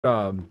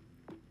Come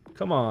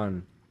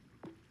on.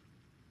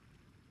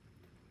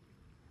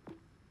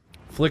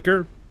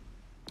 Flicker?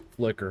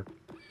 Flicker.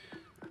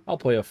 I'll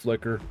play a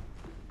flicker.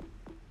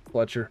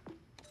 Fletcher.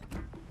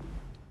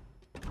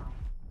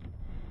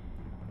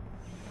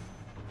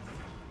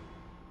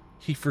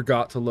 He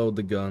forgot to load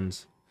the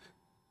guns.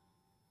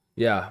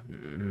 Yeah.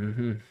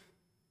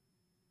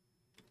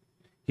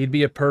 He'd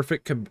be a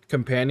perfect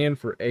companion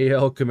for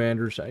AL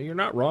commanders. You're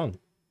not wrong.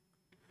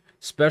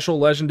 Special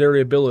legendary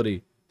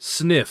ability.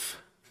 Sniff.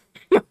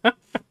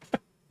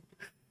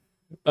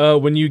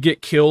 When you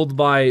get killed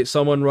by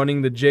someone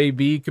running the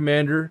JB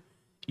commander,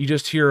 you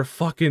just hear a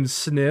fucking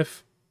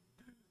sniff.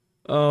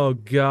 Oh,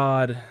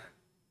 God.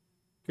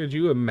 Could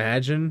you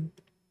imagine?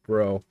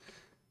 Bro,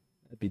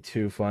 that'd be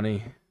too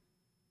funny.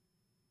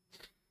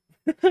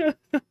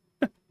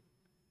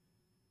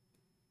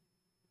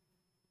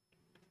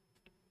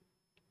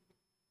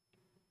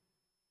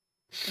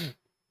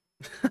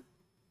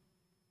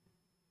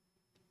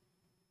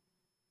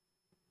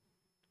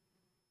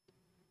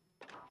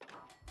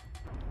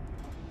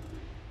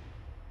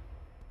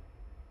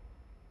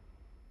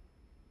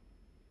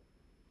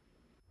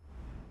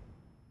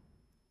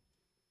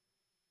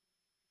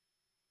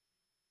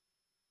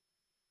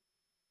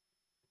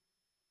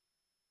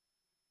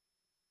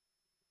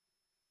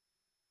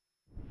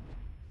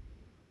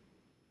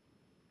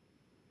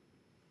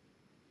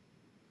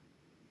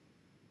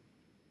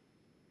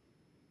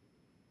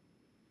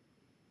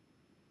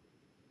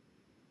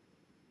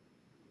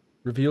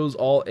 Reveals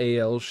all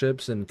AL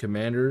ships and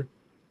commander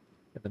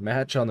at the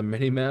match on the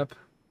minimap.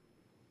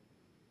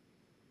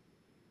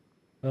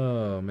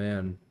 Oh,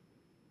 man.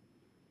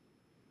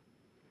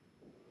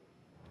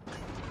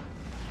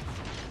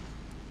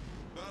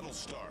 Battle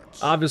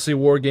starts. Obviously,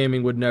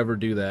 Wargaming would never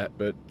do that,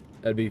 but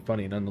that'd be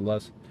funny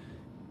nonetheless.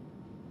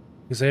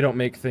 Because they don't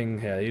make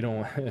things... Yeah, you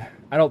don't...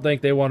 I don't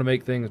think they want to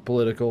make things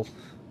political.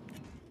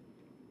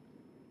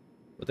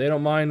 But they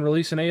don't mind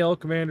releasing AL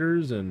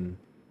commanders and...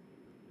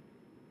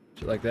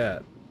 shit like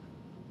that.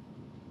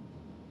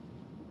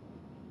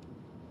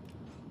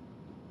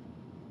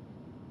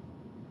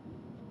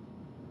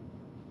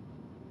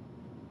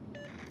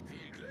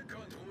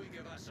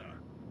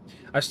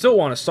 I still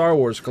want a Star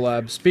Wars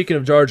collab. Speaking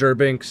of Jar Jar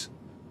Binks,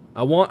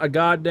 I want a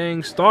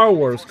goddamn Star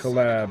Wars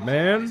collab,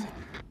 man.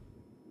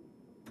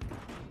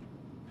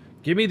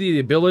 Give me the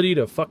ability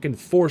to fucking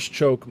force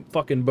choke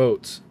fucking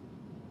boats.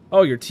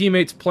 Oh, your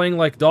teammate's playing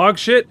like dog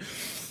shit?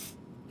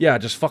 Yeah,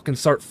 just fucking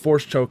start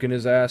force choking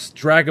his ass.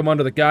 Drag him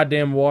under the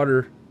goddamn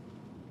water.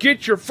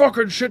 Get your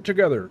fucking shit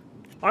together.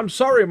 I'm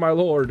sorry, my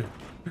lord.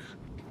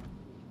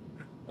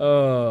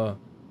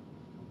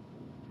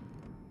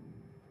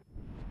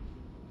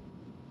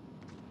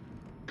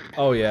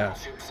 Oh, yeah.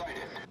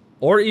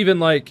 Or even,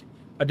 like,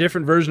 a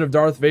different version of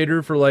Darth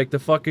Vader for, like, the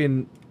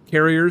fucking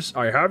carriers.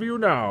 I have you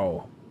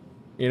now.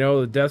 You know,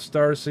 the Death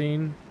Star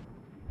scene.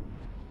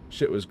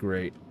 Shit was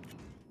great.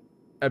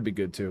 That'd be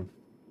good, too.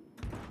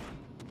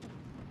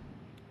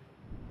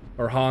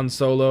 Or Han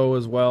Solo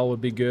as well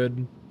would be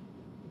good.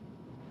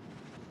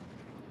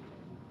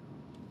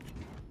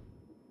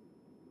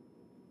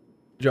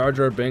 Jar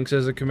Jar Binks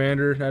as a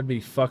commander? That'd be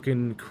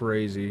fucking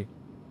crazy.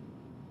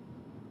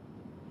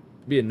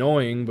 Be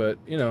annoying, but,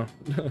 you know.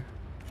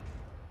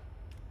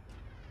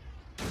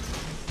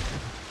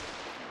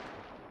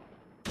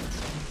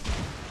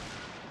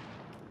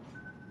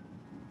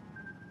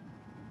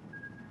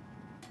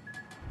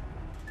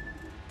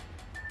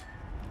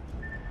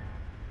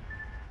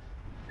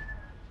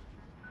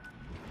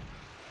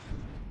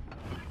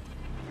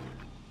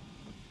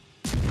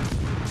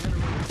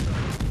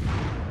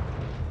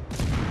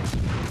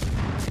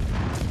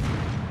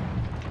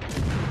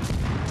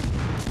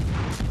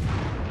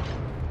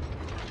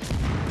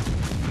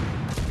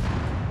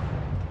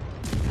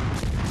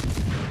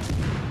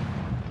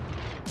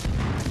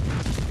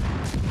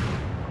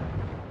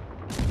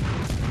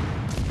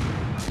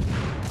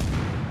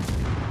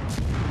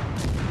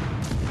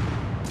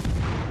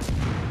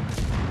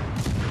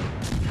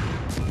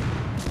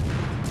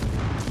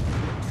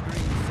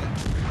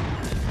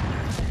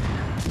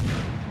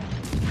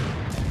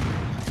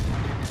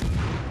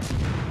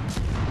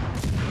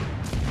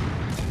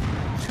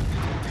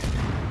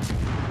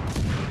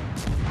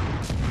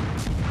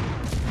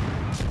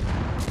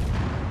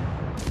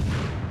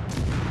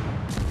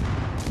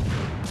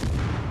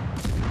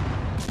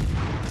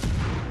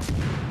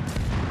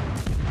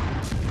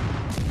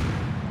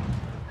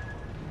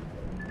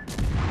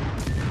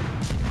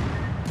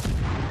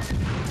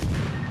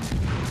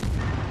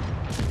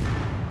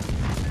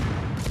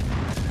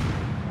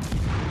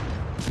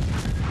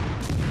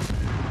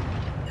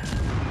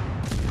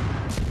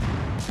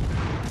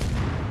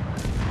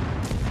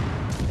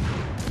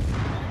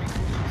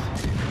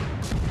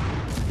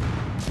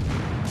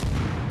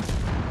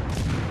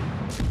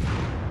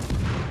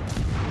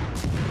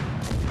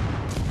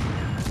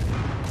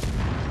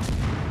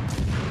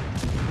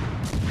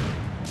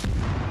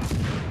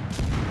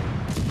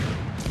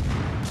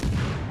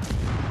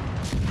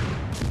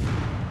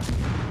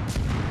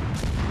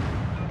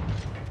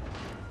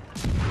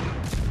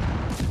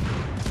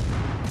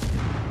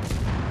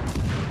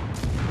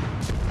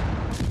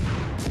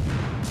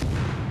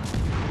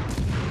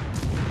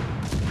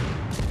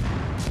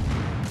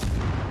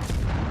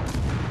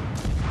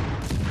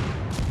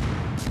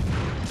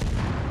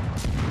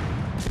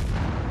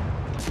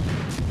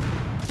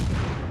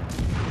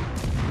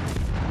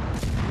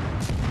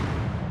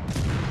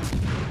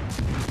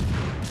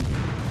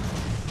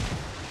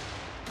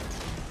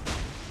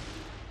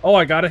 Oh,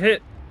 I got a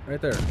hit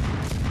right there.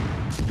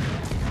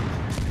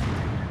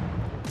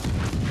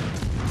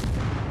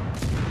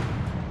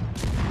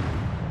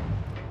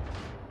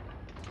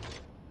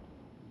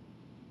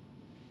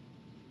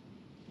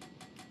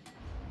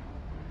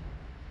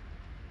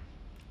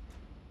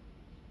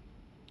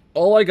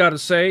 All I gotta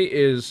say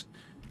is,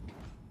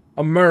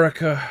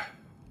 America.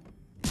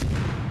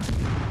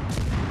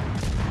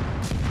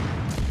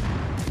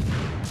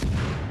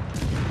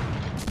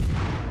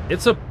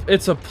 It's a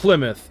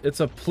Plymouth. It's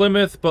a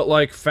Plymouth, but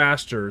like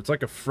faster. It's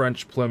like a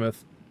French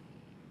Plymouth,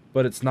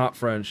 but it's not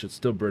French. It's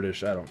still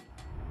British. I don't.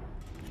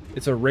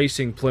 It's a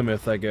racing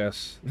Plymouth, I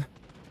guess.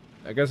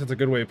 I guess that's a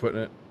good way of putting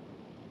it.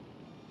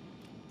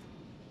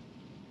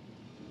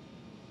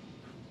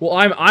 Well,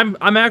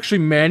 I'm actually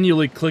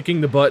manually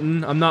clicking the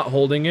button. I'm not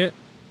holding it.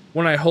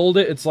 When I hold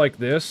it, it's like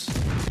this.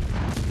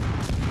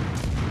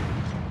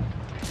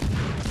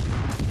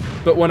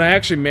 But when I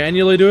actually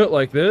manually do it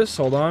like this,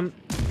 hold on.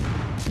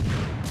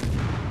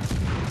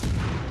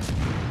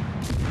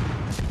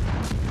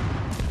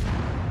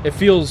 It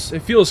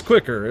feels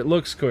quicker. It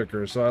looks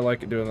quicker, so I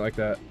like it doing it like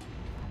that.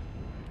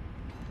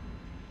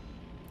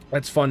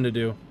 That's fun to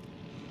do.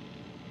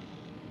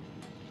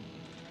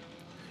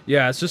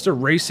 Yeah, it's just a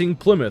racing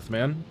Plymouth,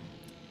 man.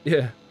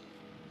 Yeah.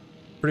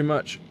 Pretty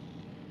much.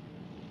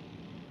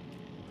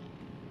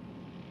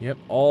 Yep,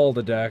 all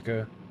the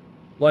DACA.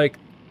 Like,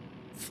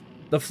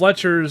 the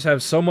Fletchers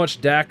have so much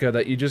DACA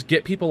that you just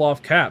get people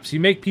off caps. You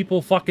make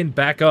people fucking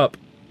back up.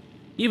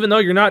 Even though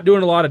you're not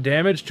doing a lot of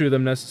damage to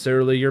them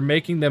necessarily, you're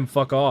making them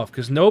fuck off.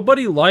 Because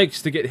nobody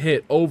likes to get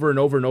hit over and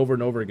over and over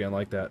and over again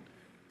like that.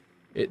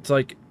 It's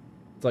like,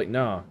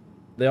 nah.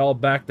 They all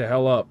back the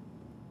hell up.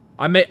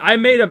 I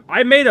made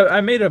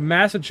a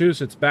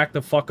Massachusetts back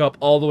the fuck up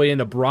all the way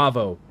into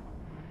Bravo.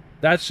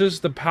 That's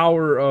just the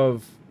power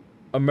of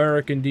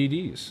American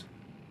DDs.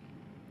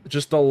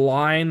 Just a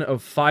line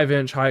of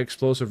 5-inch high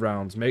explosive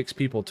rounds makes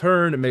people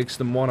turn. It makes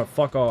them want to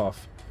fuck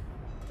off.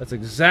 That's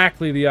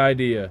exactly the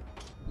idea.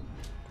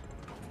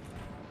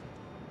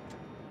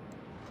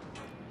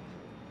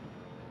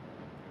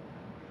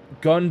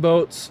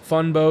 Gunboats,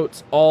 fun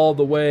boats, all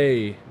the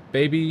way,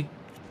 baby.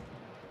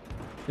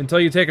 Until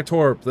you take a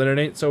torp, then it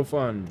ain't so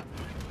fun.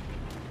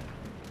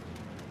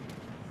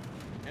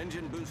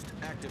 Engine boost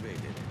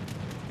activated.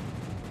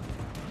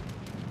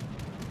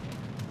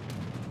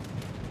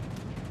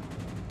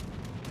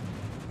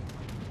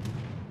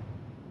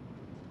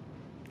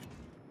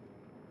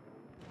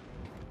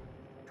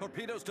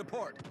 Torpedoes to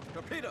port.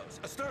 Torpedoes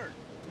astern.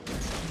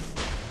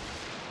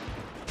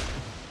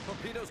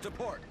 Torpedoes to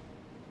port.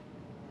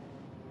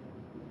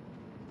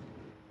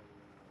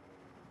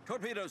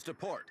 Torpedoes to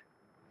port.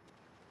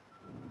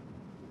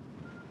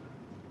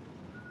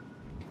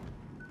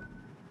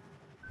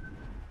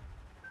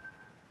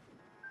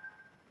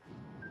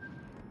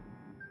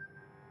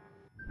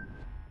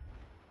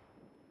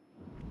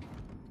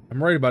 I'm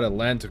worried about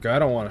Atlantica. I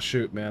don't want to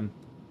shoot, man.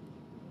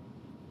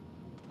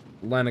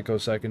 Atlantico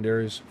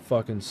secondaries.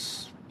 Fucking...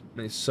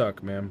 they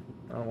suck, man.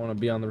 I don't want to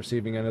be on the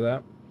receiving end of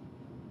that.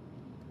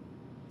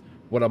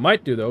 What I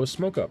might do, though, is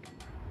smoke up.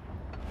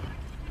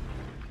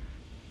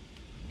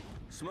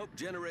 Smoke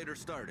generator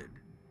started.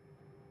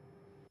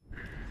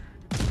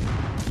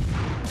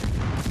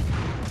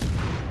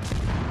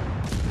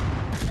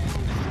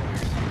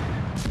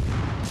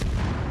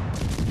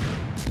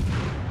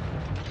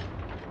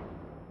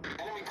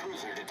 Enemy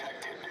cruiser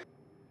detected.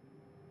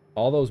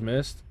 All those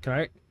missed.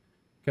 Can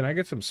I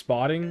get some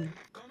spotting?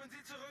 That'd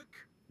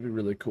be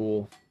really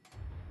cool.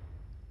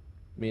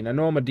 I mean, I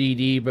know I'm a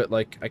DD, but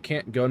like I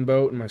can't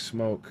gunboat in my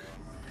smoke.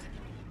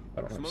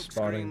 I don't have Smoke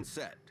spotting.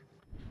 screen set.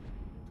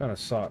 Kind of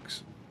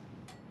sucks.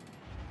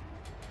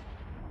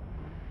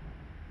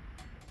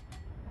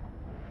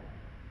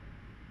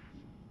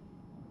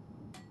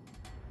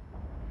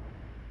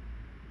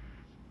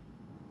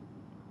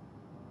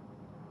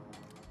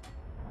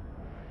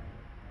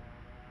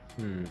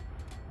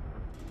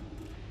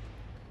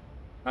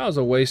 That was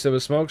a waste of a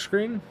smoke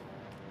screen.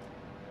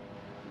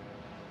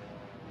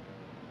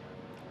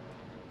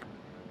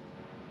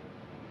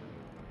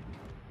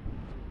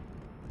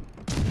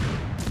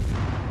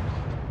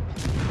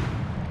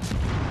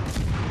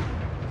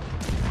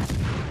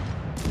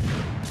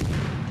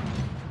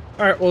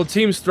 Alright, well, the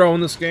team's throwing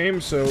this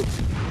game, so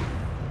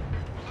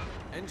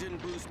Engine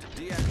boost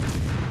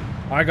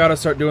deactivated. I gotta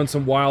start doing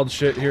some wild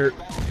shit here.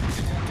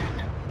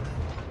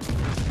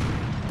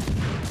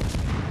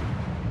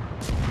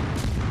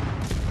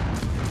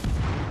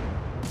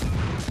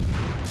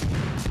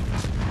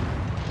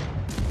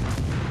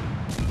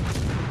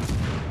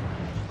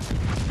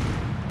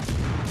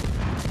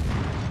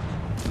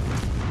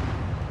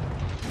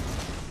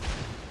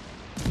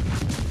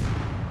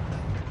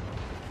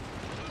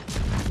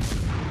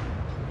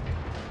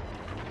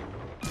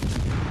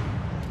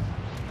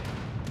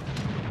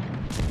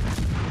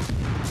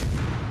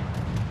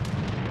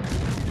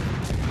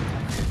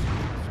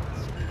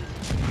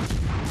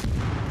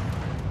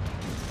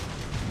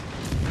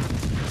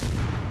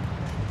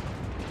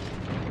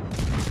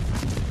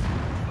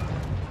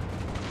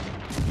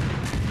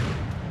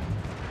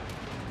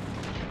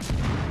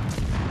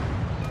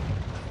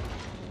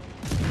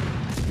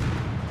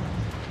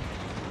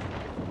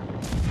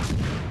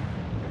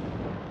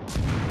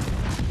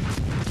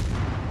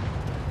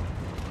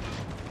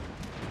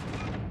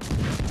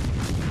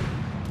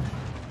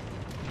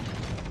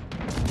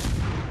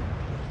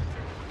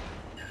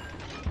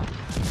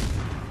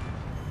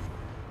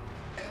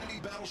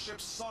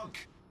 battleship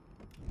sunk.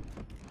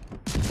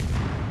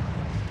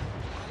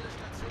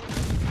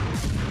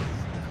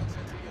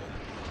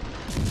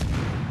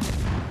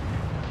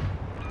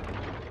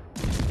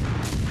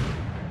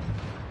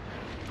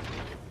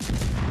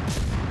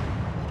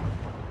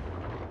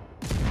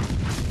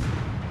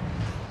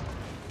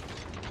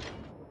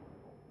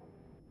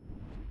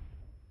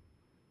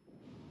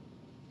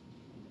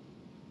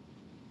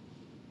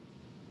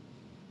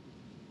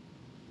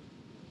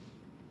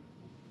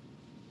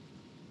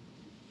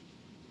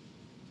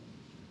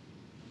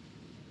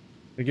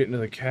 We get into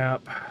the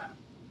cap.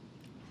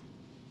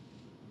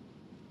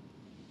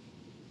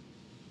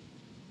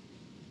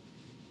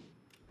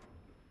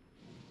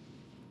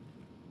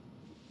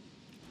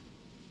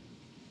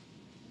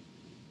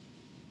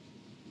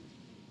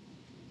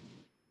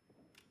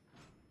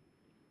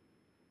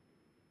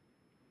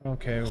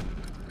 Okay.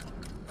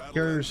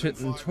 Carrier's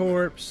hitting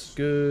torps.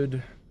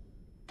 Good.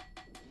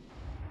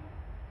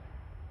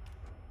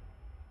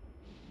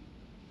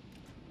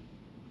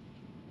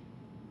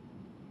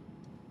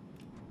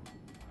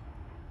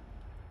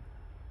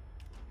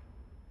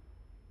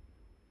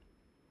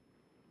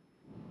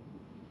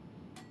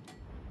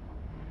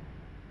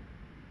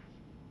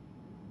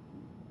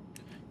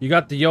 You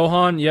got the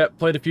Johan? Yep,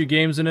 played a few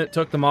games in it,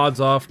 took the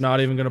mods off,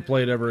 not even gonna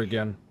play it ever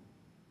again.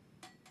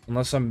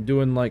 Unless I'm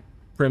doing, like,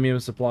 premium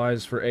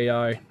supplies for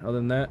AI. Other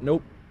than that,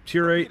 nope.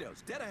 Tier 8,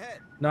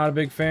 not a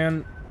big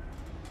fan.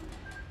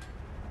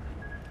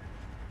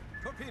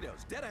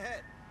 Torpedoes, dead ahead.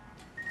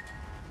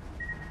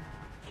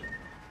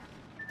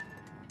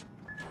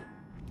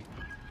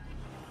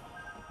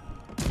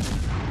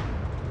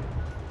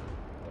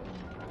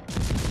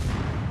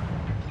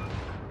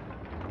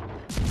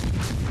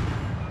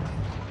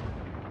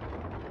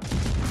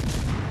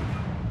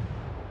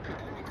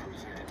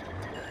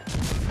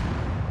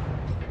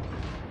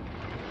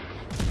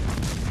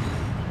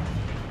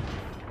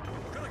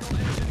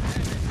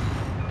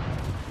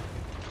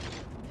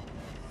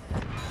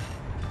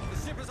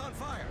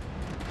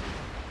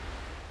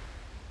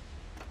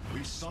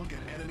 Sunk an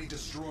enemy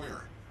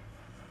destroyer.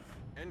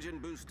 Engine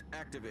boost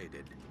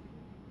activated.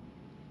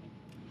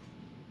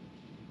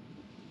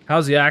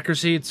 How's the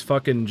accuracy? It's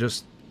fucking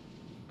just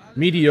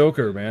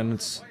mediocre, man.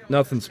 It's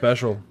nothing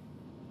special.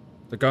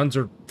 The guns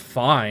are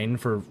fine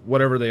for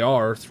whatever they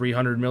are.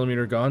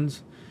 300mm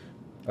guns.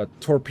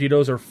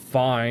 Torpedoes are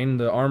fine.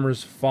 The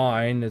armor's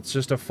fine. It's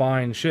just a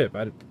fine ship.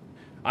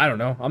 I don't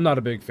know. I'm not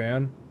a big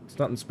fan. It's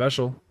nothing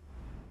special.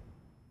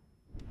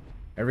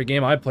 Every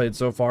game I played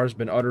so far has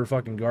been utter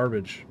fucking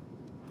garbage.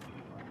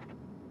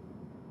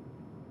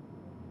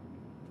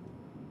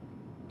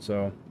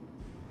 So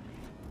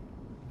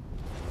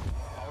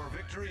Our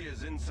victory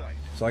is in sight.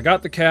 I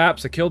got the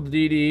caps, I killed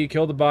the DD,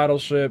 killed the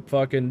battleship,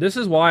 fucking... This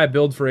is why I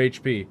build for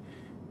HP.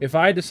 If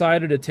I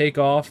decided to take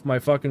off my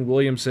fucking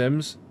William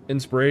Sims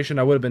inspiration,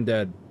 I would have been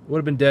dead. Would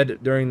have been dead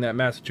during that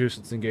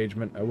Massachusetts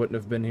engagement. I wouldn't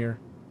have been here.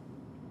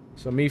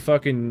 So me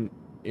fucking,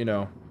 you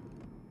know...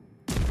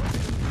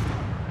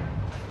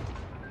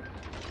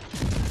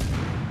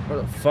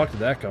 Where the fuck did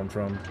that come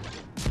from?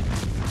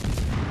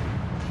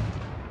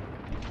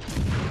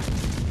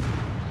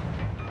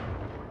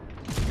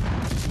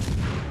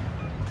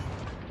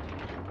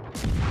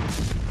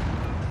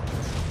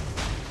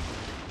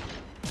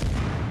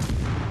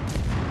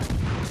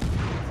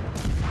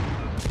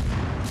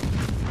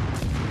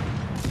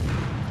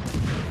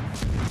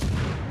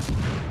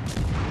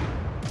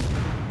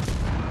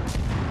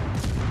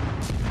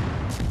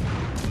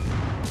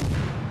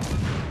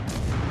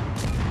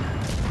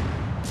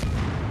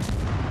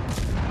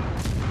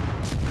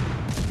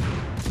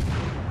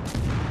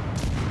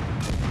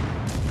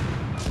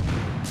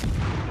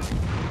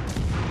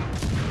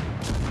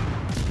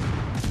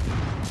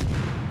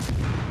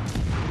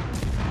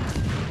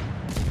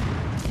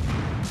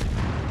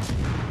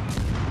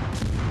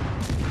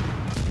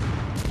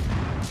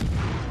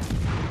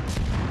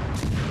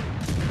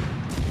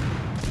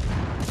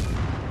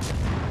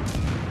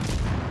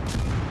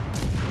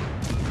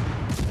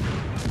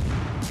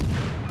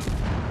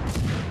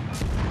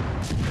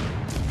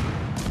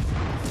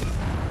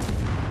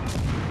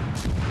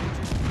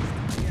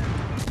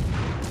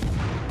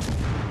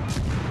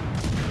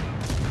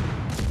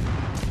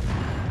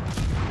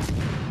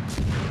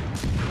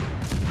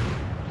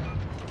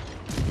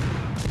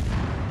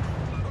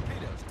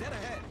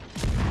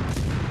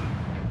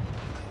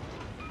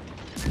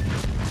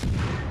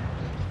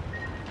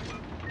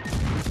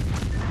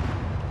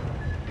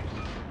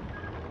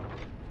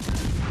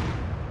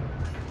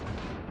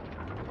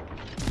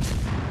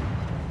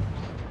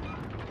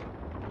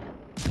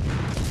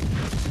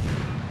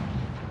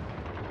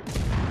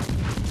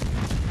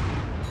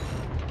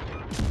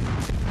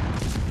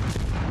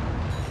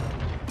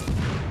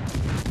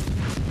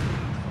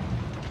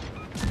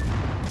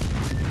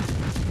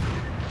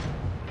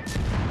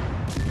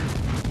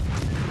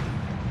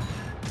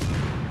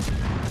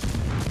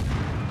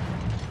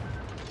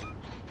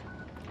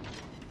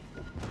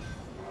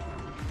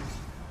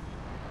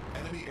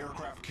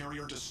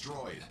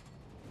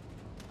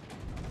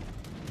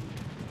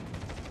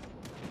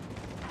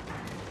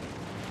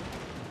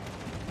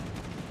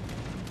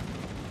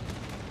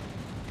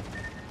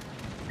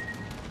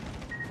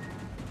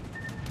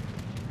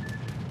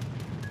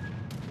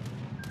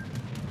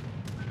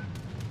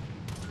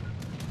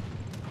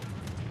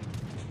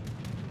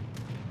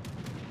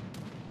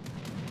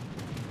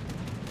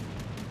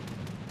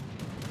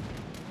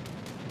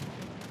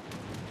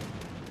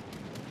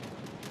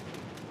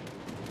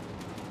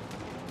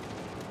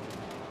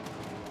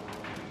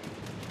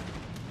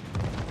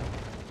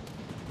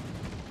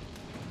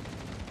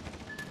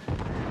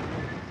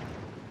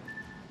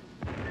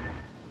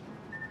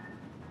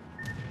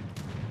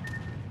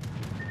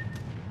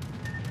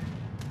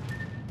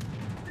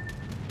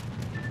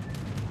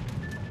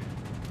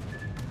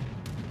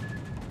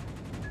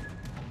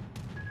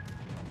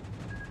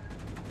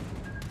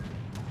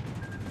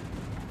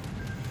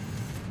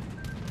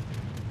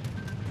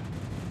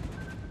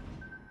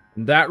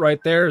 And that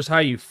right there is how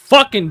you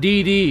fucking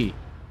DD.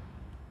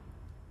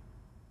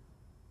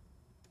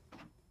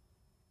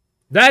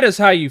 That is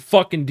how you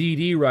fucking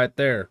DD right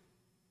there.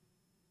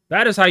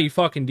 That is how you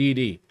fucking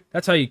DD.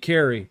 That's how you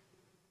carry.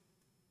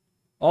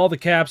 All the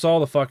caps, all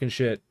the fucking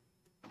shit.